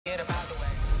Hey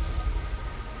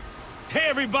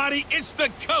everybody, it's the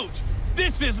coach.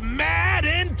 This is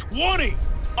Madden 20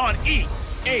 on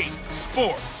EA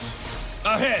Sports.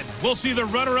 Ahead, we'll see the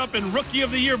runner-up and Rookie of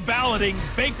the Year balloting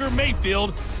Baker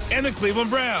Mayfield and the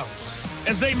Cleveland Browns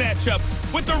as they match up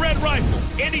with the Red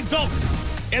Rifle, Andy Dalton,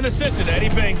 and the Cincinnati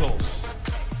Bengals.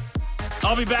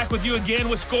 I'll be back with you again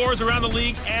with scores around the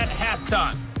league at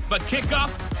halftime. But kickoff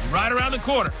right around the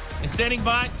corner. And standing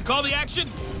by to call the action,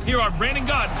 here are Brandon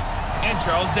Godden and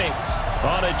Charles Davis.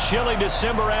 On a chilly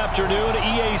December afternoon,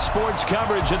 EA Sports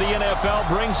coverage of the NFL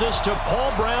brings us to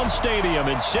Paul Brown Stadium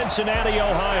in Cincinnati,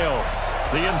 Ohio.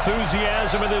 The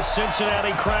enthusiasm of this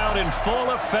Cincinnati crowd in full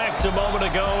effect a moment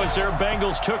ago as their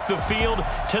Bengals took the field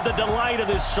to the delight of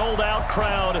this sold-out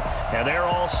crowd. And they're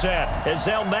all set as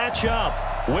they'll match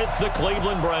up with the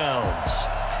Cleveland Browns.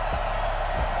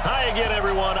 Hi again,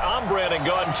 everyone. I'm Brandon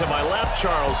Godden. To my left,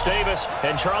 Charles Davis.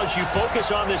 And, Charles, you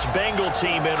focus on this Bengal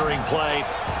team entering play.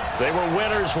 They were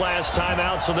winners last time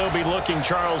out, so they'll be looking,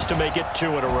 Charles, to make it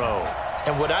 2 in a row.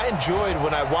 And what I enjoyed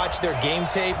when I watched their game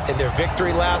tape and their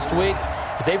victory last week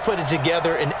is they put it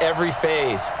together in every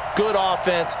phase. Good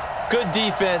offense, good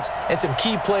defense, and some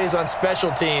key plays on special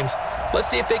teams. Let's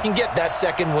see if they can get that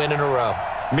second win in a row.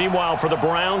 Meanwhile, for the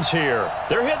Browns here,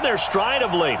 they're hitting their stride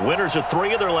of late. Winners of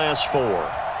 3 of their last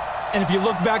 4. And if you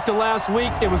look back to last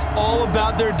week, it was all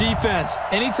about their defense.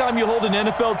 Anytime you hold an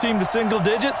NFL team to single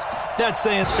digits, that's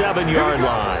saying 7-yard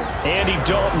line. Andy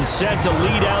Dalton set to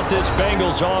lead out this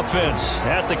Bengals offense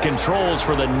at the controls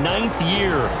for the 9th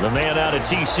year. The man out of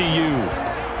TCU.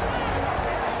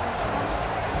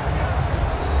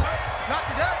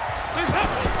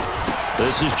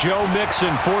 This is Joe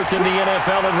Mixon, 4th in the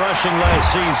NFL in rushing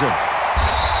last season.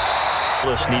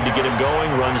 Need to get him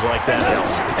going, runs like that.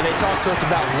 And they talked to us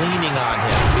about leaning on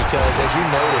him because, as you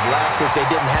noted, last week they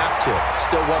didn't have to.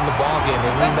 Still won the ball game. They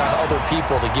leaned on other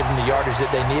people to give them the yardage that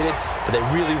they needed, but they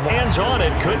really wanted. Hands on it,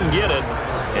 couldn't get it.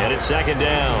 And it's 2nd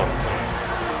down.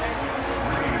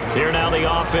 Here now the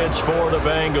offense for the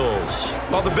Bengals.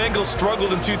 Well, the Bengals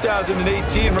struggled in 2018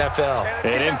 NFL.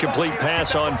 An incomplete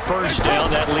pass on 1st down.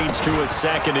 That leads to a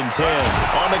 2nd and 10.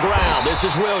 On the ground, this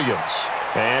is Williams.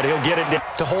 And he'll get it down.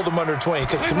 To hold them under 20,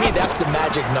 because to me, that's the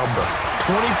magic number.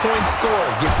 20-point score.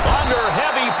 Under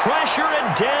heavy pressure,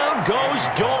 and down goes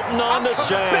Dalton on the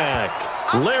sack.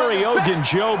 Larry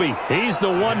Ogunjobi, he's the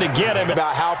one to get him.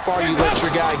 About how far you let your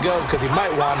guy go, because he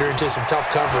might wander into some tough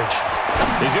coverage.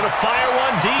 He's going to fire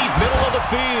one deep, middle of the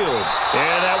field.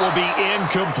 And that will be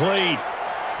incomplete.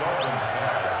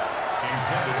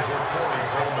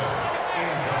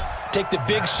 Take the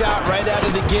big shot right out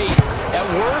of the gate. At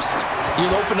worst,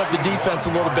 you'll open up the defense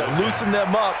a little bit, loosen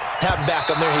them up, have them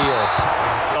back on their heels.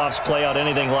 Offs play out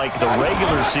anything like the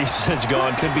regular season has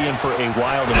gone. Could be in for a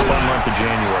wild and fun month of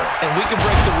January. And we can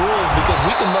break the rules because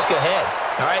we can look ahead.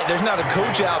 All right, there's not a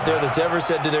coach out there that's ever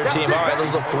said to their team, all right,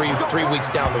 let's look three weeks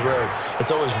down the road.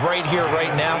 It's always right here,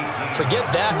 right now.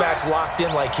 Forget that back's locked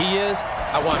in like he is.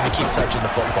 I want him to keep touching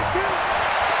the football.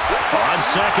 On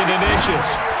 2nd and inches,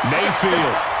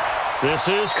 Mayfield. This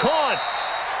is caught.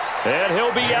 And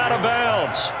he'll be out of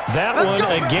bounds. That one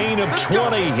a gain of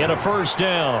 20 and a 1st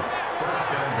down.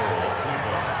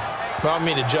 Well, I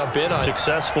mean to jump in on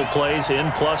successful plays in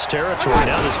plus territory.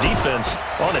 Now this defense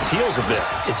on its heels a bit.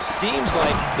 It seems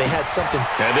like they had something.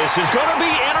 And this is going to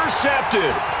be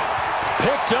intercepted.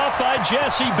 Picked up by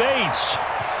Jesse Bates.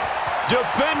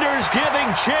 Defenders giving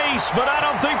chase, but I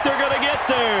don't think they're going to get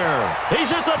there.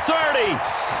 He's at the 30.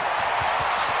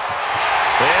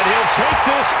 And he'll take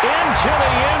this into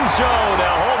the end zone.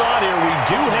 Now, hold on here. We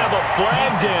do have a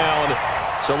flag down.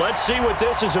 So let's see what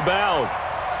this is about.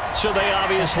 So they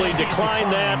obviously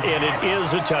declined that, and it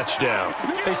is a touchdown.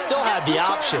 They still had the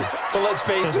option, but let's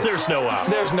face it. There's no option.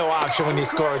 There's no option when you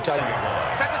score a touchdown.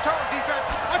 Set the tone, defense.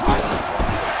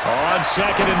 On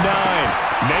 2nd and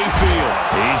 9, Mayfield.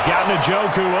 He's got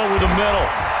Njoku over the middle.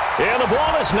 And the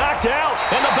ball is knocked out,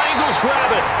 and the Bengals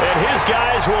grab it. And his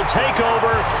guys will take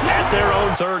over at their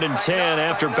own 3rd and 10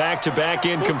 after back-to-back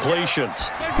incompletions.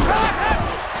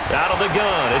 Out of the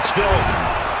gun, it's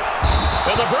Dalton.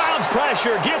 And the Browns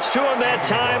pressure gets to him that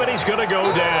time, and he's going to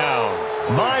go down.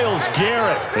 Myles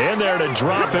Garrett in there to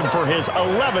drop him for his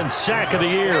 11th sack of the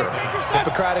year.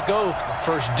 Hippocratic oath,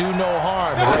 first do no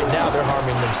harm. Right now they're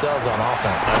harming themselves on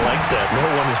offense. I like that. No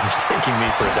one is mistaking me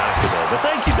for a doctor, though. But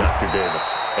thank you, Dr.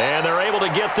 Davis. And they're able to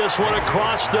get this one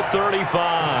across the 35.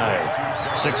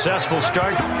 Successful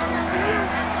start.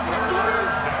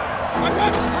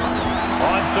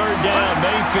 On 3rd down,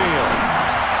 Mayfield.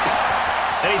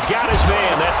 And he's got his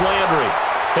man. That's Landry.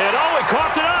 And, oh, he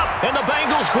coughed it up. And the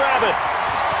Bengals grab it.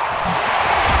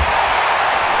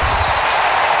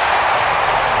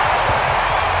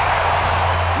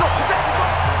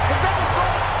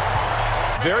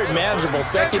 Very manageable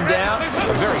second down,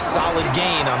 a very solid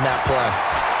gain on that play.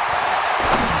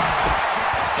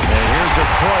 And here's a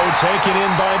throw taken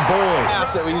in by Boyd.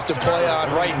 Pass that we used to play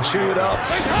on, right, and chew it up.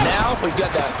 Now we've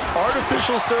got that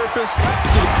artificial surface. You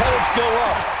see the pellets go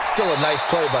up. Still a nice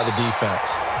play by the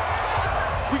defense.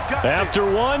 After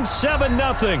one, 7-0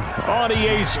 on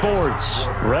EA Sports.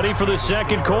 Ready for the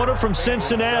second quarter from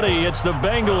Cincinnati. It's the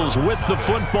Bengals with the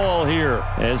football here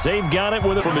as they've got it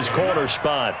with it from his corner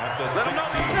spot.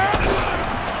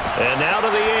 And now to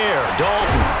the air,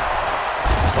 Dalton.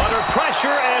 Under pressure,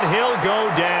 and he'll go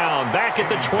down back at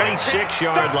the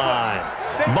 26-yard line.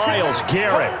 Myles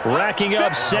Garrett racking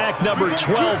up sack number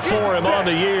 12 for him on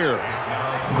the year.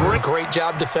 Great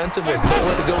job defensively.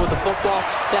 Nowhere to go with the football.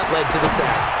 That led to the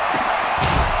sack.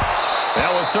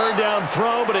 Now a third down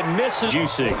throw, but it misses.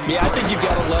 Juicy. Yeah, I think you've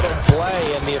got to let him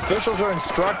play, and the officials are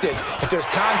instructed. If there's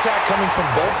contact coming from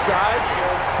both sides,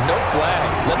 no flag.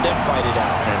 Let them fight it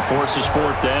out. And forces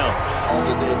fourth down.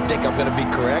 Also didn't think I'm going to be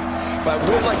correct, but I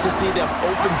would like to see them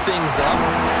open things up,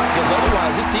 because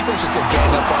otherwise this defense is just going to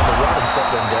gang up on the run and shut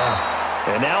them down.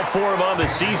 And now for him on the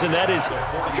season, that is...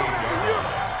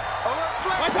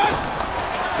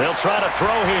 They'll try to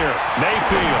throw here.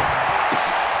 Mayfield.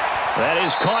 That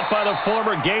is caught by the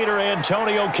former Gator,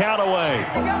 Antonio Callaway.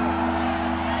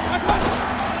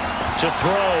 To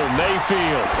throw,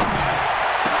 Mayfield.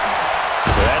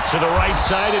 That's to the right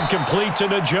side and complete to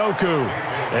Njoku.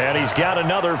 And he's got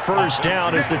another first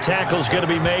down as the tackle's going to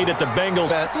be made at the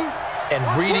Bengals. And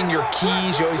reading your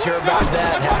keys, you always hear about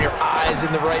that, and having your eyes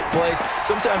in the right place.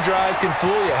 Sometimes your eyes can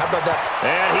fool you. How about that?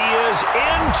 And he is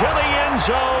into the end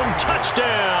zone.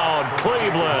 Touchdown,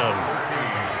 Cleveland.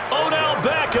 Odell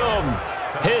Beckham,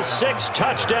 his 6th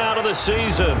touchdown of the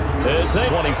season as they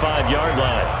 25-yard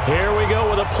line. Here we go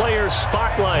with a player's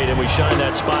spotlight, and we shine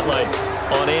that spotlight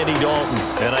on Andy Dalton.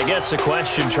 And I guess the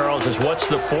question, Charles, is what's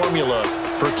the formula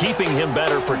for keeping him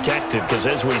better protected? Because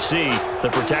as we see, the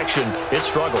protection, it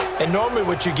struggled. And normally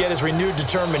what you get is renewed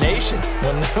determination.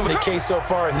 When the case so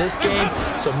far in this game,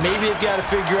 so maybe they've got to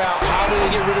figure out how do they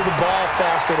get rid of the ball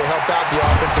faster to help out the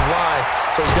offensive line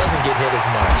so he doesn't get hit as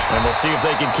much. And we'll see if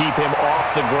they can keep him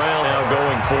off the ground now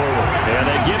going forward. And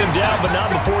they get him down, but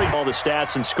not before he... All the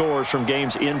stats and scores from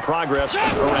games in progress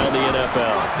around the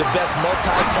NFL. The best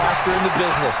multitasker in the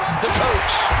business, the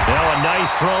coach. Now a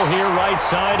nice throw here, right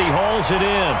side. He hauls it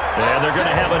in. And they're going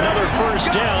to have another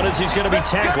first down as he's going to be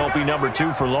tackled. Won't be number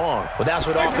 2 for long. Well, that's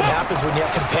what often happens when you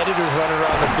have competitors running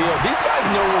around the field. These guys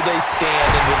know where they stand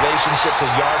in relationship to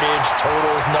yardage,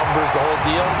 totals, numbers, the whole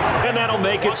deal. And that'll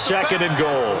make it 2nd and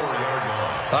goal.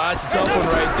 It's a tough one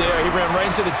right there. He ran right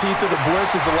into the teeth of the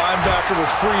blitz as the linebacker was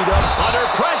freed up. Under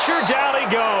pressure, down he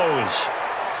goes.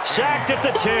 Sacked at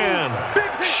the 10.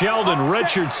 Sheldon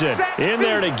Richardson in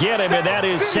there to get him, and that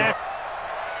is sacked.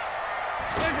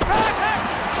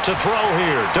 To throw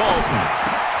here, Dalton.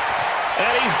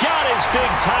 And he's got his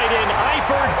big tight end,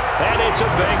 Eifert, and it's a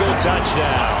Bengal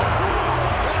touchdown.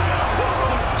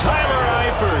 Tyler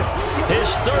Eifert, his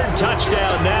 3rd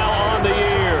touchdown now on the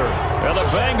year. And the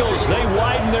Bengals, they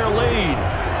widen their lead.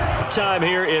 Time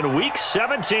here in Week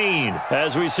 17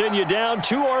 as we send you down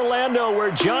to Orlando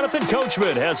where Jonathan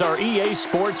Coachman has our EA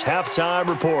Sports Halftime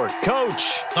Report.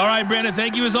 Coach. All right, Brandon,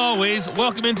 thank you as always.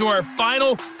 Welcome into our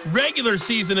final regular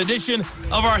season edition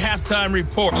of our Halftime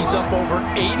Report. He's up over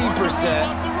 80%.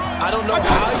 I don't know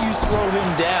how you slow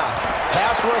him down.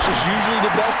 Pass rush is usually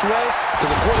the best way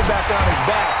because a quarterback on his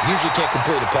back usually can't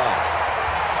complete a pass.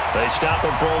 They stop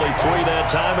him for only 3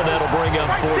 that time, and that'll bring up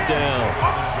 4th down.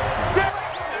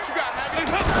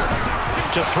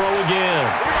 To throw again,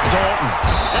 Dalton.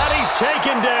 And he's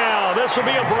taken down. This will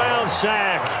be a Brown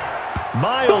sack.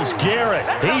 Myles Garrett,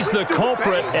 he's the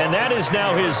culprit, and that is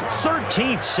now his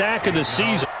 13th sack of the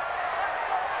season.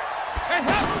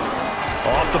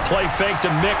 Off the play fake to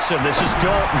Mixon. This is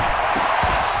Dalton.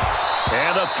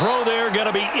 And the throw there going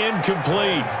to be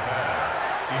incomplete.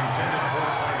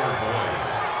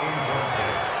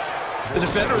 The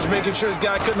defender was making sure his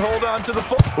guy couldn't hold on to the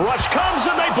football. Rush comes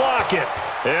and they block it.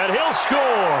 And he'll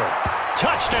score.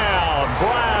 Touchdown,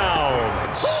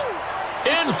 Browns.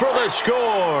 In for the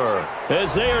score.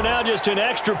 As they are now just an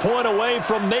extra point away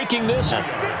from making this. They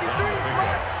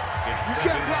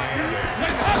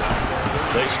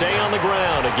stay on the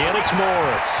ground. Again, it's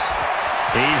Morris.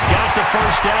 He's got the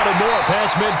first down and more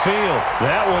past midfield.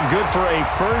 That one good for a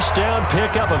first down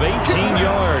pickup of 18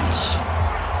 yards.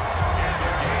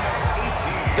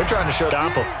 They're trying to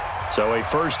stop him. So a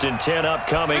 1st and 10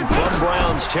 upcoming from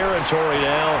Browns territory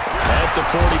now at the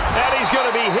 40. And he's going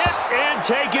to be hit and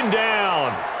taken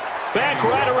down. Back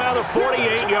right around the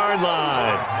 48-yard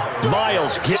line.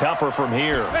 Myles gets tougher from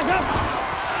here.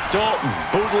 Dalton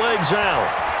bootlegs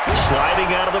out.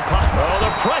 Sliding out of the pocket. Oh,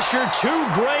 the pressure too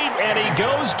great, and he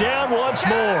goes down once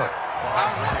more.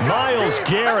 Myles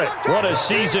Garrett, what a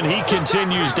season he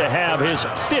continues to have. His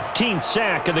 15th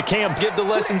sack of the campaign. Give the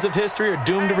lessons of history are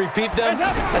doomed to repeat them.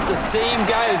 That's the same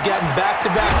guy who's gotten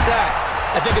back-to-back sacks.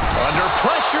 I think under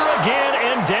pressure again,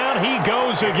 and down he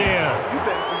goes again.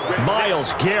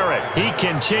 Myles Garrett, he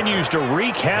continues to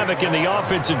wreak havoc in the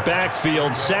offensive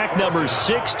backfield. Sack number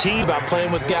 16. About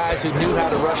playing with guys who knew how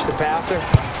to rush the passer.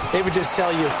 They would just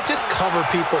tell you, just cover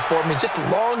people for me, just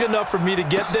long enough for me to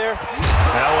get there.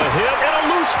 Now a hit and a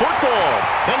loose football,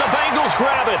 and the Bengals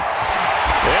grab it.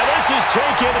 And this is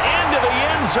taken into the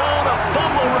end zone, a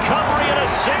fumble recovery, and a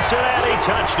Cincinnati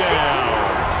touchdown.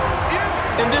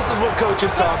 And this is what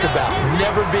coaches talk about,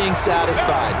 never being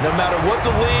satisfied. No matter what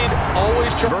the lead,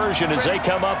 always try. Version as they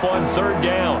come up on third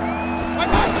down.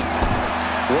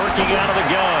 Working out of the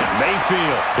gun,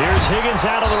 Mayfield. Here's Higgins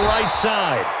out of the right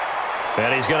side.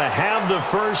 And he's going to have the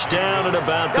first down at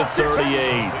about the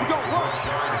 38.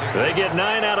 They get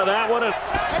 9 out of that one. And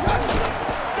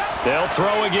they'll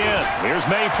throw again. Here's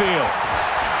Mayfield.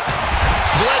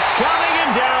 Blitz coming,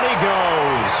 and down he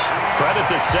goes. Credit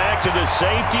the sack to the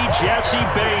safety, Jesse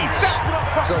Bates.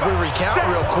 So if we recount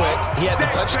real quick, he had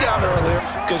the touchdown earlier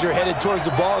because you're headed towards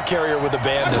the ball carrier with a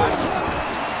bandit.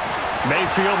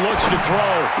 Mayfield looks to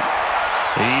throw.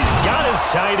 He's got his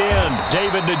tight end,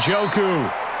 David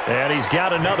Njoku. And he's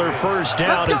got another first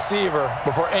down. Receiver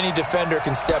before any defender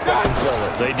can step up and fill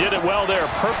it. They did it well there.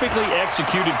 Perfectly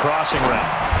executed crossing route.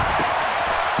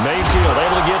 Mayfield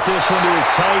able to get this one to his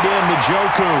tight end,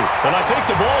 Njoku. And I think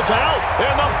the ball's out.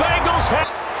 And the Bengals have...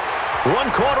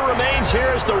 1 quarter remains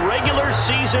here as the regular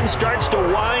season starts to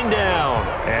wind down.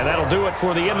 And that'll do it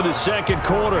for the end of the second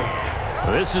quarter.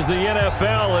 This is the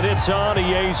NFL, and it's on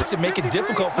EA. To make it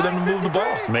difficult for them to move the ball.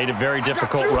 Made it very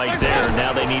difficult right there. Now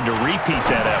they need to repeat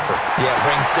that effort. Yeah,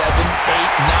 bring 7, 8,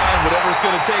 9, whatever it's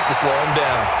going to take to slow him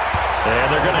down.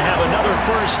 And they're going to have another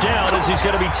first down as he's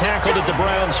going to be tackled at the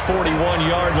Browns'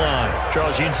 41-yard line.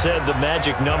 Charles, you'd said the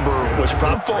magic number was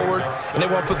probably forward, and they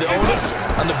won't put the onus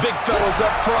on the big fellas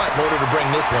up front in order to bring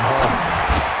this one home.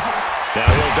 Now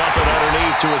he'll dump it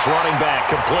underneath to his running back,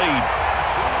 complete.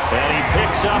 And he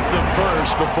picks up the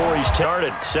first before he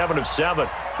started. 7 of 7.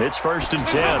 It's 1st and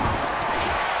 10.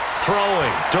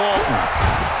 Throwing, Dalton.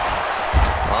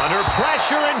 Under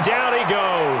pressure, and down he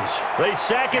goes. They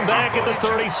sack him back at the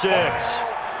 36.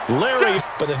 Larry.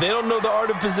 But if they don't know the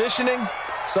art of positioning,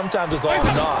 sometimes it's all or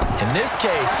not. In this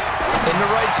case, in the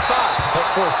right spot, help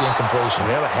force the incompletion.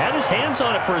 Yeah, but had his hands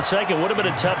on it for a second. Would have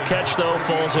been a tough catch, though.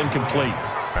 Falls incomplete.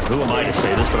 Who am I to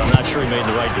say this, but I'm not sure he made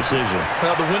the right decision.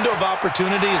 Well, the window of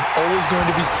opportunity is always going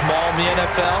to be small in the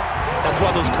NFL. That's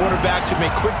why those quarterbacks who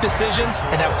make quick decisions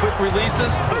and have quick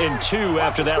releases. In 2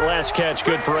 after that last catch,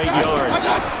 good for 8 yards.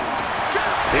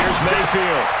 Here's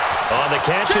Mayfield. On the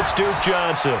catch, it's Duke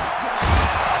Johnson.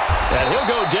 And he'll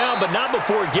go down, but not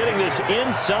before getting this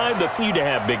inside the feed to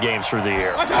have big games through the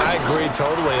air. I agree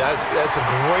totally. That's a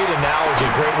great analogy,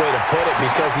 a great way to put it,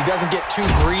 because he doesn't get too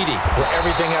greedy where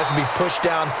everything has to be pushed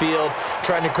downfield,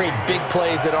 trying to create big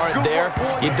plays that aren't there.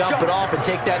 You dump it off and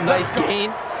take that nice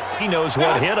gain. He knows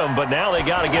what hit him, but now they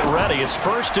got to get ready. It's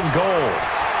 1st and goal.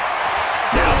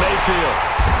 Now Mayfield.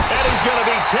 And he's going to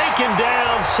be taken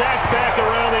down, sacked back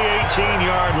around the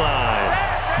 18-yard line.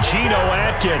 Geno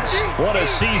Atkins, what a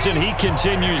season he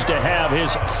continues to have.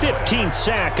 His 15th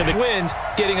sack of the wins,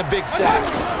 getting a big sack.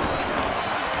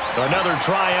 Another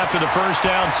try after the first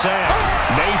down sack.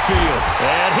 Mayfield,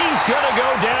 and he's going to go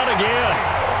down again.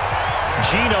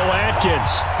 Geno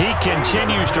Atkins, he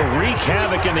continues to wreak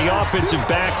havoc in the offensive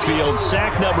backfield.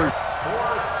 Sack number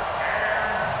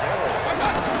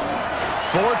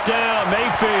 4th down,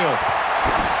 Mayfield.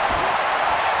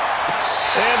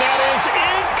 And that is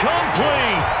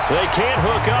incomplete. They can't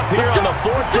hook up here on the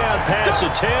 4th down pass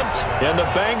attempt, and the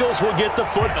Bengals will get the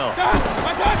football.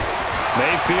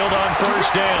 Mayfield on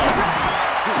 1st down.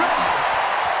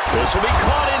 This will be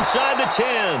caught inside the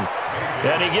 10.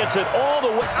 And he gets it all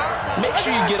the way. Make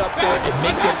sure you get up there and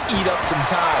make them eat up some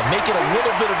time. Make it a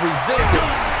little bit of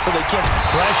resistance so they can't.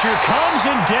 Pressure comes,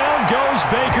 and down goes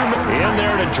Baker. In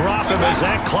there to drop him as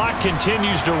that clock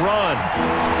continues to run.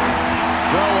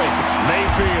 Throwing,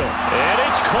 Mayfield, and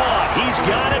it's caught. He's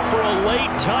got it for a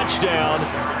late touchdown,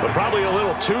 but probably a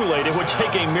little too late. It would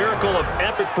take a miracle of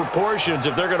epic proportions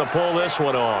if they're going to pull this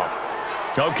one off.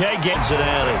 Okay, gets it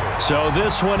added. So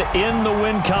this one in the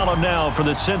win column now for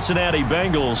the Cincinnati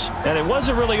Bengals. And it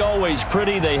wasn't really always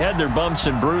pretty. They had their bumps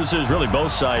and bruises. Really,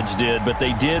 both sides did. But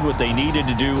they did what they needed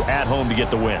to do at home to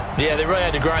get the win. Yeah, they really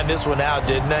had to grind this one out,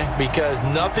 didn't they? Because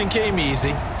nothing came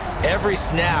easy. Every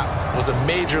snap was a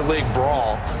major league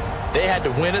brawl. They had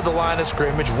to win at the line of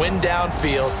scrimmage, win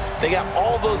downfield. They got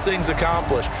all those things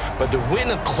accomplished. But to win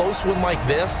a close one like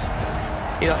this,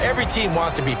 you know, every team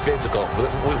wants to be physical.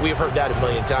 We've heard that a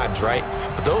million times, right?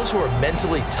 But those who are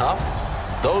mentally tough,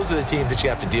 those are the teams that you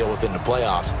have to deal with in the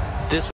playoffs.